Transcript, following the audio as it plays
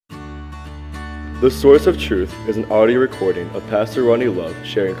The Source of Truth is an audio recording of Pastor Ronnie Love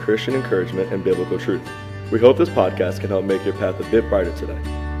sharing Christian encouragement and biblical truth. We hope this podcast can help make your path a bit brighter today.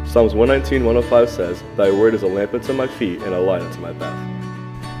 Psalms 119:105 says, "Thy word is a lamp unto my feet and a light unto my path."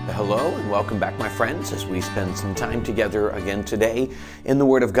 Hello and welcome back, my friends, as we spend some time together again today in the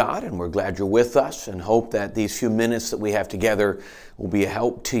Word of God, and we're glad you're with us and hope that these few minutes that we have together will be a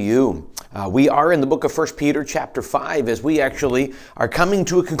help to you. We are in the book of 1 Peter chapter 5 as we actually are coming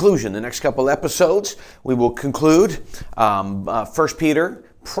to a conclusion. The next couple episodes we will conclude 1 Peter.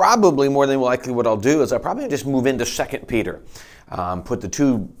 Probably more than likely what I'll do is I'll probably just move into 2 Peter. Put the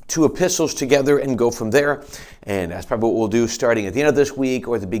two epistles together and go from there. And that's probably what we'll do starting at the end of this week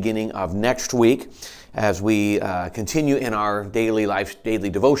or the beginning of next week as we continue in our daily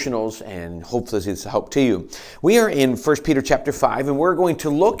devotionals, and hopefully it's a help to you. We are in 1 Peter chapter 5, and we're going to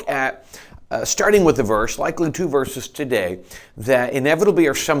look at starting with the verse, likely two verses today, that inevitably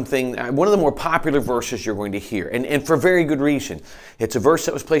are something, one of the more popular verses you're going to hear, and for very good reason. It's a verse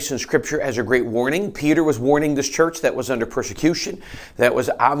that was placed in Scripture as a great warning. Peter was warning this church that was under persecution, that was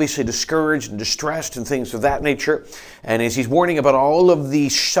obviously discouraged and distressed and things of that nature. And as he's warning about all of the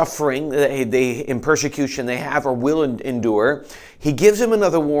suffering that they in persecution they have or will endure, he gives him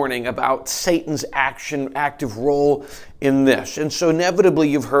another warning about Satan's active role in this. And so inevitably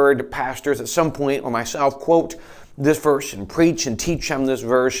you've heard pastors at some point, or myself, quote this verse and preach and teach on this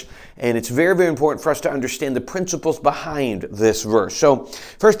verse. And it's very, very important for us to understand the principles behind this verse. So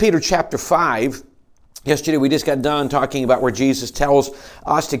 1 Peter chapter 5, yesterday we just got done talking about where Jesus tells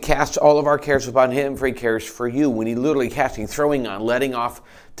us to cast all of our cares upon Him, for He cares for you. When He literally throwing on, letting off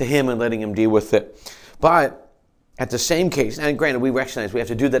to Him and letting Him deal with it. But at the same case, and granted, we recognize we have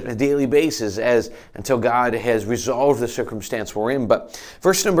to do that on a daily basis until God has resolved the circumstance we're in. But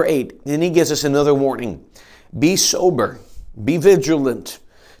verse number 8, then He gives us another warning. Be sober, be vigilant,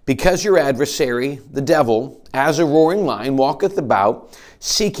 because your adversary, the devil, as a roaring lion, walketh about,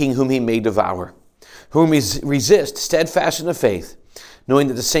 seeking whom he may devour, whom he resist, steadfast in the faith, knowing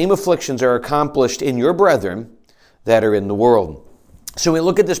that the same afflictions are accomplished in your brethren that are in the world. So when we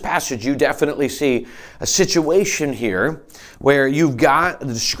look at this passage, you definitely see a situation here where you've got the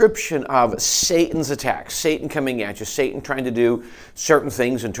description of Satan's attack, Satan coming at you, Satan trying to do certain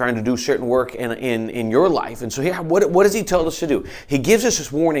things and trying to do certain work in your life. And so here, what does he tell us to do? He gives us this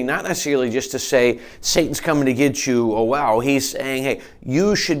warning, not necessarily just to say, Satan's coming to get you, oh wow. He's saying, hey,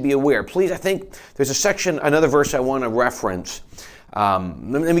 you should be aware. Please, I think there's a section, another verse I want to reference. Let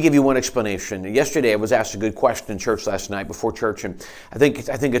me give you one explanation. Yesterday I was asked a good question in church last night before church, and I think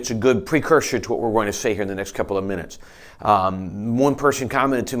it's a good precursor to what we're going to say here in the next couple of minutes. One person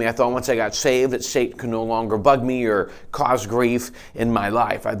commented to me, I thought once I got saved that Satan could no longer bug me or cause grief in my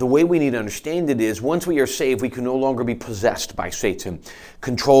life. The way we need to understand it is once we are saved, we can no longer be possessed by Satan,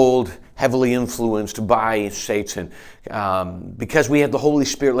 controlled, heavily influenced by Satan, because we have the Holy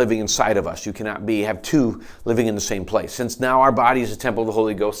Spirit living inside of us. You cannot have two living in the same place. Since now our body is a temple of the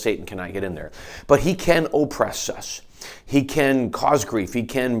Holy Ghost, Satan cannot get in there. But he can oppress us. He can cause grief. He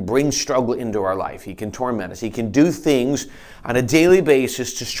can bring struggle into our life. He can torment us. He can do things on a daily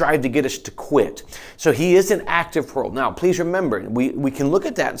basis to strive to get us to quit. So he is an active role. Now, please remember, we can look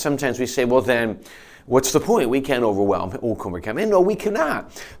at that and sometimes we say, well then, what's the point? We can't overwhelm him. No, we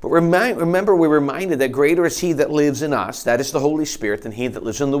cannot. But remember, we're reminded that greater is He that lives in us, that is the Holy Spirit, than he that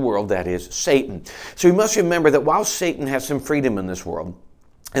lives in the world, that is Satan. So we must remember that while Satan has some freedom in this world,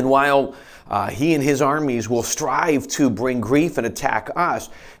 and while he and his armies will strive to bring grief and attack us,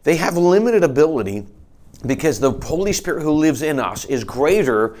 they have limited ability because the Holy Spirit who lives in us is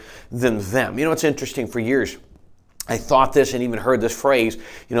greater than them. You know, it's interesting, for years I thought this and even heard this phrase,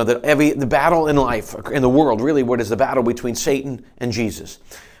 that the battle in life, in the world, really, what is the battle between Satan and Jesus?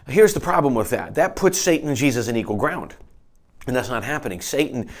 Here's the problem with that. That puts Satan and Jesus in equal ground. And that's not happening.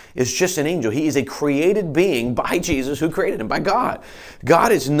 Satan is just an angel. He is a created being by Jesus, who created him, by God.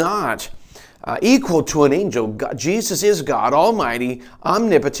 God is not equal to an angel. Jesus is God, almighty,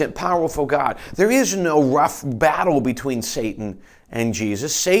 omnipotent, powerful God. There is no rough battle between Satan and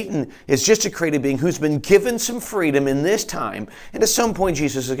Jesus. Satan is just a created being who's been given some freedom in this time, and at some point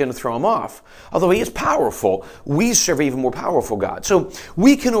Jesus is going to throw him off. Although he is powerful, we serve an even more powerful God. So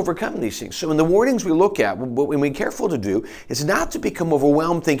we can overcome these things. So in the warnings we look at, what we're careful to do is not to become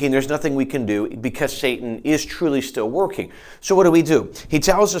overwhelmed thinking there's nothing we can do because Satan is truly still working. So what do? He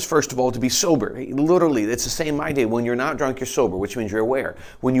tells us, first of all, to be sober. Literally, it's the same idea. When you're not drunk, you're sober, which means you're aware.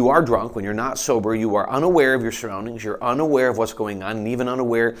 When you are drunk, when you're not sober, you are unaware of your surroundings. You're unaware of what's going going on and even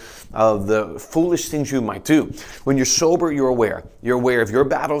unaware of the foolish things you might do. When you're sober, you're aware. You're aware of your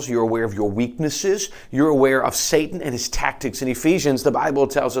battles. You're aware of your weaknesses. You're aware of Satan and his tactics. In Ephesians, the Bible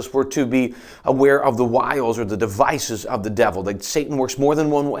tells us we're to be aware of the wiles or the devices of the devil. That Satan works more than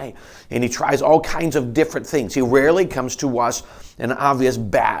one way, and he tries all kinds of different things. He rarely comes to us in obvious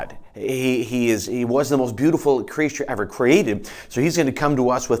bad. He was the most beautiful creature ever created, so he's going to come to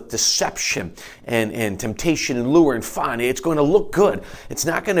us with deception and temptation and lure and fun. It's going to look good. It's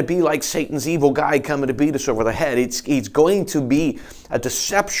not going to be like Satan's evil guy coming to beat us over the head. He's going to be a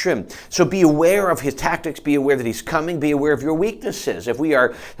deception. So be aware of his tactics. Be aware that he's coming. Be aware of your weaknesses.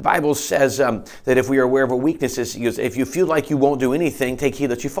 The Bible says that if we are aware of our weaknesses, if you feel like you won't do anything, take heed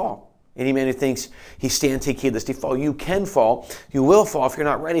that you fall. Any man who thinks he stands, take heed lest he fall. You can fall. You will fall if you're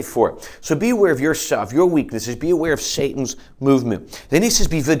not ready for it. So be aware of yourself, your weaknesses. Be aware of Satan's movement. Then he says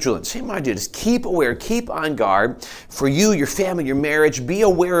be vigilant. Same idea. Just keep aware. Keep on guard for you, your family, your marriage. Be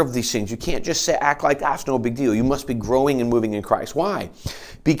aware of these things. You can't just act like that's no big deal. You must be growing and moving in Christ. Why?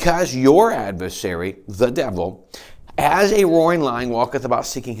 Because your adversary, the devil, as a roaring lion walketh about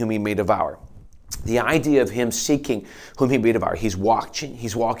seeking whom he may devour. The idea of him seeking whom he may devour. He's walking, and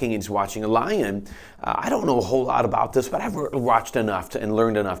he's watching a lion. I don't know a whole lot about this, but I've watched enough and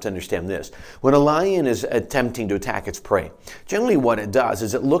learned enough to understand this. When a lion is attempting to attack its prey, generally what it does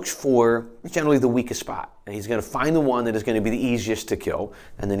is it looks for generally the weakest spot. And he's going to find the one that is going to be the easiest to kill,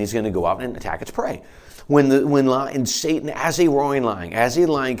 and then he's going to go out and attack its prey. When Satan, as a roaring lion, as a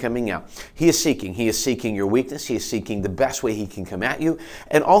lion coming out, he is seeking your weakness. He is seeking the best way he can come at you.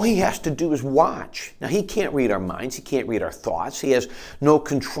 And all he has to do is watch. Now, he can't read our minds. He can't read our thoughts. He has no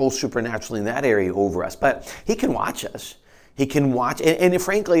control supernaturally in that area over us. But he can watch us. He can watch, and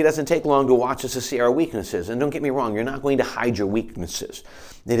frankly, it doesn't take long to watch us to see our weaknesses. And don't get me wrong, you're not going to hide your weaknesses.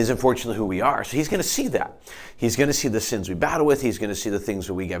 It is unfortunately who we are. So he's going to see that. He's going to see the sins we battle with. He's going to see the things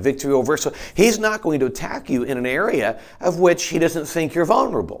that we get victory over. So he's not going to attack you in an area of which he doesn't think you're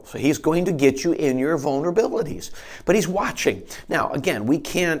vulnerable. So he's going to get you in your vulnerabilities. But he's watching. Now, again, we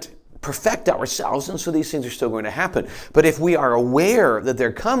can't perfect ourselves, and so these things are still going to happen. But if we are aware that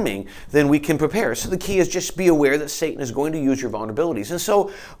they're coming, then we can prepare. So the key is just be aware that Satan is going to use your vulnerabilities. And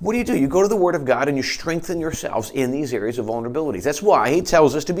so what do? You go to the Word of God and you strengthen yourselves in these areas of vulnerabilities. That's why he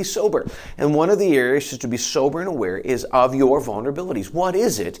tells us to be sober. And one of the areas to be sober and aware is of your vulnerabilities. What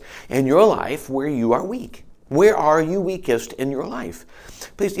is it in your life where you are weak? Where are you weakest in your life?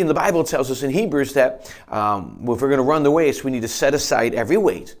 Please, the Bible tells us in Hebrews that if we're going to run the race, we need to set aside every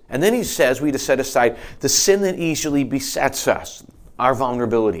weight. And then he says we need to set aside the sin that easily besets us, our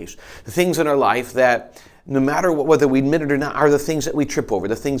vulnerabilities. The things in our life that, no matter whether we admit it or not, are the things that we trip over,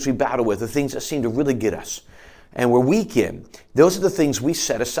 the things we battle with, the things that seem to really get us. And we're weak in. Those are the things we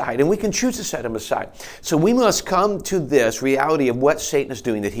set aside, and we can choose to set them aside. So we must come to this reality of what Satan is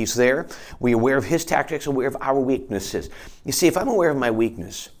doing, that he's there. We're aware of his tactics, aware of our weaknesses. You see, if I'm aware of my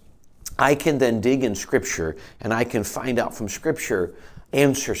weakness, I can then dig in Scripture, and I can find out from Scripture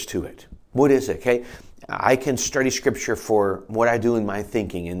answers to it. What is it, okay? I can study Scripture for what I do in my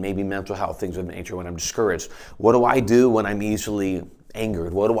thinking and maybe mental health, things of nature, when I'm discouraged. What do I do when I'm easily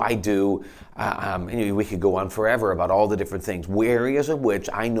angered? What do I do? We could go on forever about all the different things, areas of which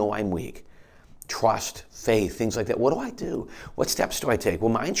I know I'm weak. Trust, faith, things like that. What do I do? What steps do I take?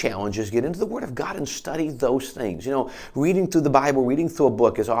 Well, my challenge is get into the Word of God and study those things. Reading through the Bible, reading through a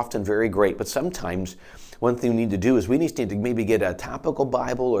book is often very great, but sometimes one thing we need to do is we need to maybe get a topical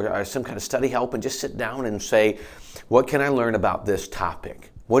Bible or some kind of study help and just sit down and say, what can I learn about this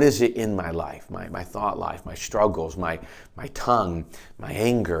topic? What is it in my life, my thought life, my struggles, my tongue, my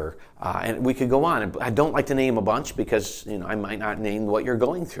anger? And we could go on. I don't like to name a bunch because I might not name what you're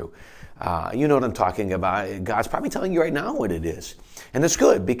going through. You know what I'm talking about. God's probably telling you right now what it is. And that's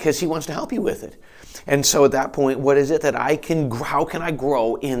good because he wants to help you with it. And so at that point, what is it that how can I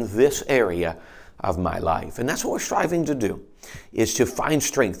grow in this area of my life? And that's what we're striving to do, is to find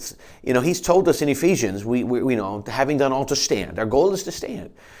strength. He's told us in Ephesians, we know, having done all to stand. Our goal is to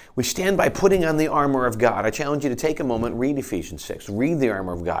stand. We stand by putting on the armor of God. I challenge you to take a moment, read Ephesians 6. Read the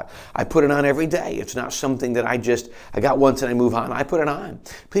armor of God. I put it on every day. It's not something that I got once and I move on. I put it on.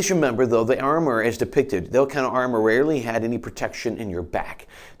 Please remember, though, the armor is depicted. That kind of armor rarely had any protection in your back,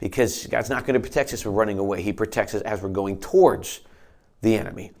 because God's not going to protect us from running away. He protects us as we're going towards the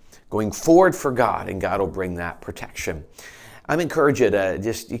enemy, going forward for God, and God will bring that protection. I'm encouraging you to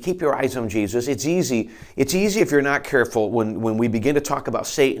just keep your eyes on Jesus. It's easy if you're not careful when we begin to talk about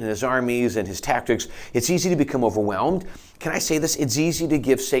Satan and his armies and his tactics. It's easy to become overwhelmed. Can I say this? It's easy to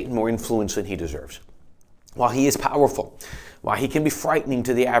give Satan more influence than he deserves. While he is powerful, why he can be frightening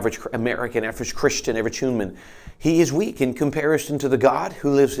to the average American, average Christian, average human. He is weak in comparison to the God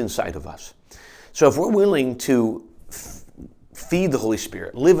who lives inside of us. So if we're willing to feed the Holy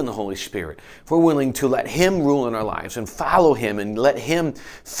Spirit, live in the Holy Spirit, if we're willing to let him rule in our lives and follow him and let him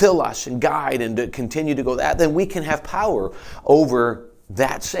fill us and guide and to continue to go that, then we can have power over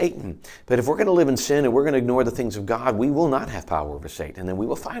that Satan. But if we're going to live in sin and we're going to ignore the things of God, we will not have power over Satan, and then we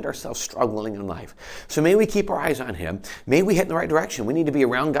will find ourselves struggling in life. So may we keep our eyes on him. May we head in the right direction. We need to be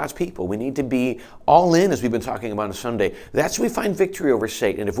around God's people. We need to be all in, as we've been talking about on Sunday. That's where we find victory over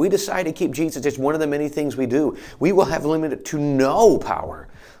Satan. And if we decide to keep Jesus, it's one of the many things we do, we will have limited to no power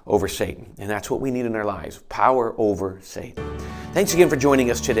over Satan. And that's what we need in our lives, power over Satan. Thanks again for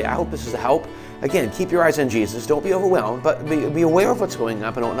joining us today. I hope this is a help. Again, keep your eyes on Jesus. Don't be overwhelmed, but be aware of what's going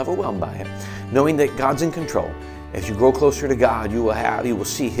on, but don't be overwhelmed by it. Knowing that God's in control. As you grow closer to God, you will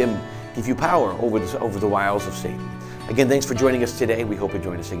see him give you power over the wiles of Satan. Again, thanks for joining us today. We hope you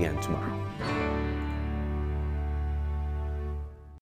join us again tomorrow.